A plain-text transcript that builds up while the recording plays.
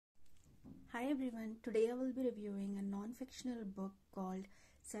Hi everyone, today I will be reviewing a non-fictional book called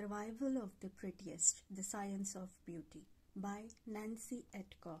Survival of the Prettiest, The Science of Beauty by Nancy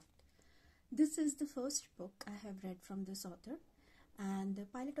Etcoff. This is the first book I have read from this author, and the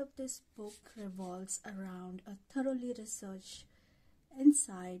pilot of this book revolves around a thoroughly researched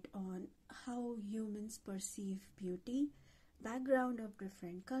insight on how humans perceive beauty, background of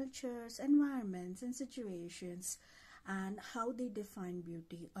different cultures, environments and situations, and how they define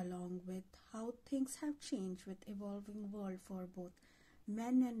beauty, along with how things have changed with evolving world for both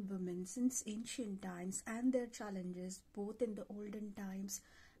men and women since ancient times, and their challenges both in the olden times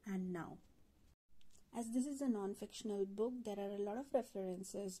and now. As this is a non-fictional book, there are a lot of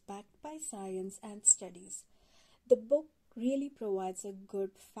references backed by science and studies. The book really provides a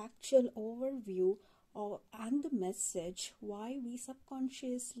good factual overview and the message why we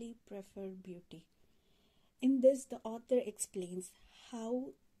subconsciously prefer beauty. In this, the author explains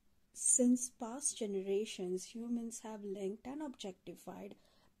how, since past generations, humans have linked and objectified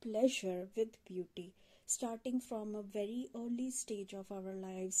pleasure with beauty, starting from a very early stage of our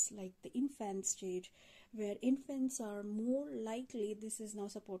lives, like the infant stage, where infants are more likely, this is now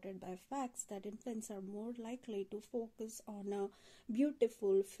supported by facts, that infants are more likely to focus on a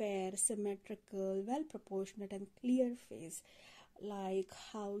beautiful, fair, symmetrical, well-proportionate and clear face, like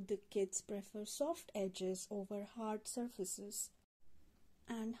how the kids prefer soft edges over hard surfaces,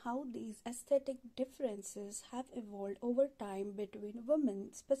 and how these aesthetic differences have evolved over time between women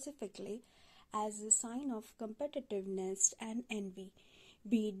specifically as a sign of competitiveness and envy,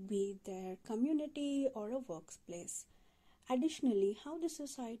 be it their community or a workplace. Additionally, how the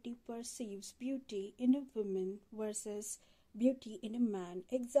society perceives beauty in a woman versus beauty in a man.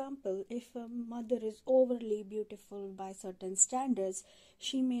 Example, if a mother is overly beautiful by certain standards,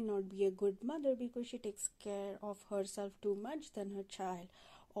 she may not be a good mother because she takes care of herself too much than her child.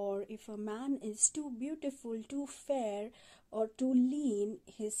 Or if a man is too beautiful, too fair, or too lean,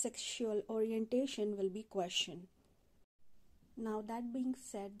 his sexual orientation will be questioned. Now, that being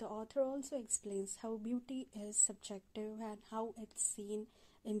said, the author also explains how beauty is subjective and how it's seen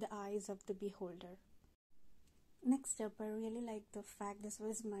in the eyes of the beholder. Next up, I really like the fact this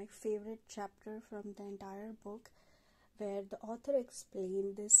was my favorite chapter from the entire book, where the author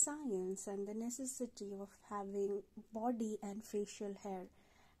explained the science and the necessity of having body and facial hair,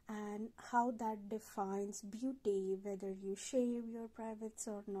 and how that defines beauty, whether you shave your privates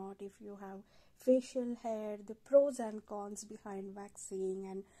or not, if you have facial hair, the pros and cons behind waxing,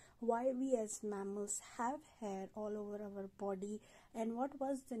 and why we as mammals have hair all over our body, and what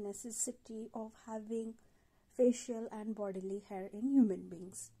was the necessity of having facial and bodily hair in human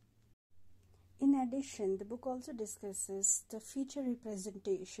beings. In addition, the book also discusses the feature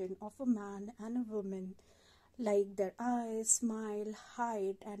representation of a man and a woman, like their eyes, smile,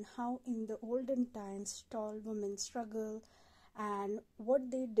 height, and how in the olden times tall women struggle and what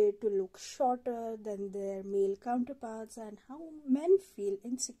they did to look shorter than their male counterparts, and how men feel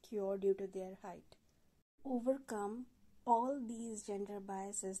insecure due to their height. Overcome all these gender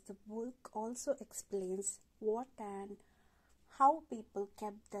biases, the book also explains what and how people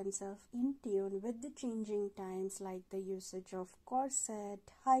kept themselves in tune with the changing times, like the usage of corset,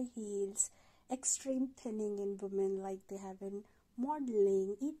 high heels, extreme thinning in women like they have in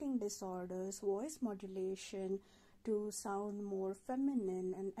modeling, eating disorders, voice modulation to sound more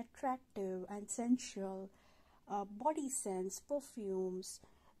feminine and attractive and sensual, body scents, perfumes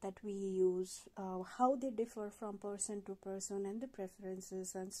that we use, how they differ from person to person and the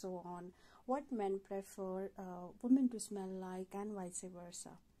preferences and so on, what men prefer women to smell like and vice versa.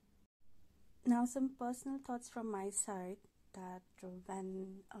 Now, some personal thoughts from my side, that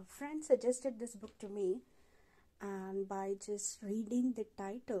when a friend suggested this book to me, and by just reading the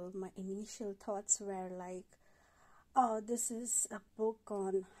title, my initial thoughts were like, oh, this is a book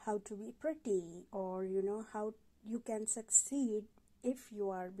on how to be pretty, or how you can succeed if you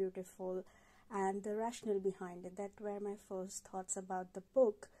are beautiful, and the rationale behind it. That were my first thoughts about the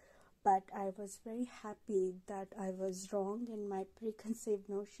book, but I was very happy that I was wrong in my preconceived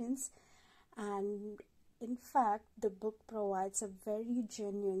notions, and in fact the book provides a very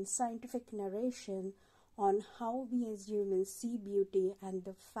genuine scientific narration on how we as humans see beauty and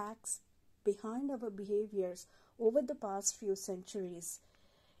the facts behind our behaviors over the past few centuries.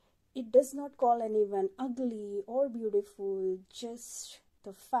 It does not call anyone ugly or beautiful, just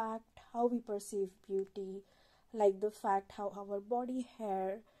the fact how we perceive beauty, like the fact how our body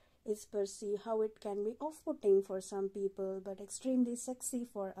hair is perceived, how it can be off-putting for some people but extremely sexy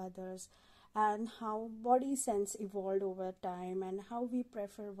for others, and how body sense evolved over time and how we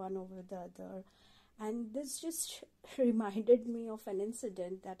prefer one over the other, And this just reminded me of an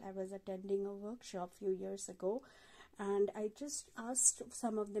incident that I was attending a workshop a few years ago, and I just asked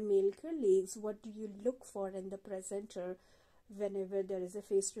some of the male colleagues, what do you look for in the presenter whenever there is a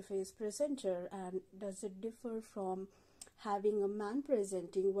face-to-face presenter, and does it differ from having a man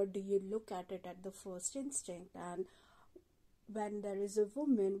presenting? What do you look at it at the first instinct? And when there is a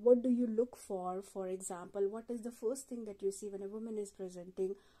woman, what do you look for? For example, what is the first thing that you see when a woman is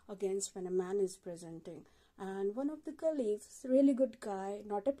presenting against when a man is presenting? And one of the colleagues, really good guy,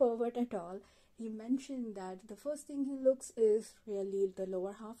 not a pervert at all, he mentioned that the first thing he looks is really the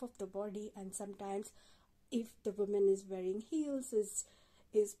lower half of the body, and sometimes if the woman is wearing heels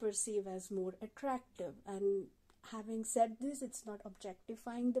is perceived as more attractive. And having said this, it's not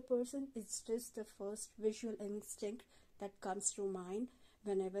objectifying the person, it's just the first visual instinct that comes to mind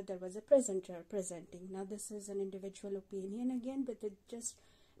whenever there was a presenter presenting. Now, this is an individual opinion again, but it just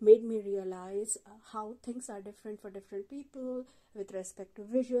made me realize how things are different for different people with respect to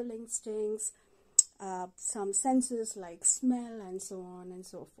visual instincts, some senses like smell, and so on and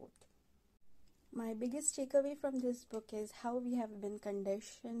so forth. My biggest takeaway from this book is how we have been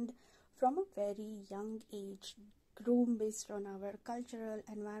conditioned from a very young age, groomed based on our cultural,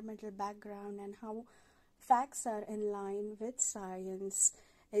 environmental background, and how facts are in line with science.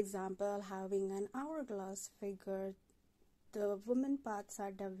 Example, having an hourglass figure. The woman parts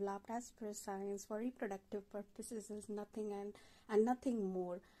are developed as per science for reproductive purposes is nothing and nothing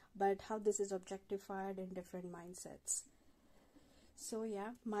more, but how this is objectified in different mindsets. So yeah,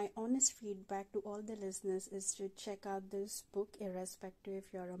 my honest feedback to all the listeners is to check out this book irrespective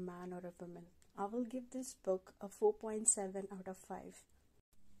if you're a man or a woman. I will give this book a 4.7 out of 5.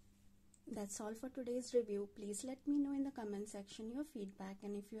 That's all for today's review. Please let me know in the comment section your feedback,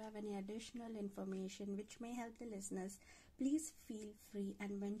 and if you have any additional information which may help the listeners, please feel free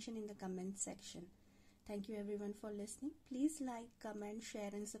and mention in the comment section. Thank you everyone for listening. Please like, comment, share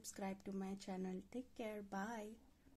and subscribe to my channel. Take care. Bye.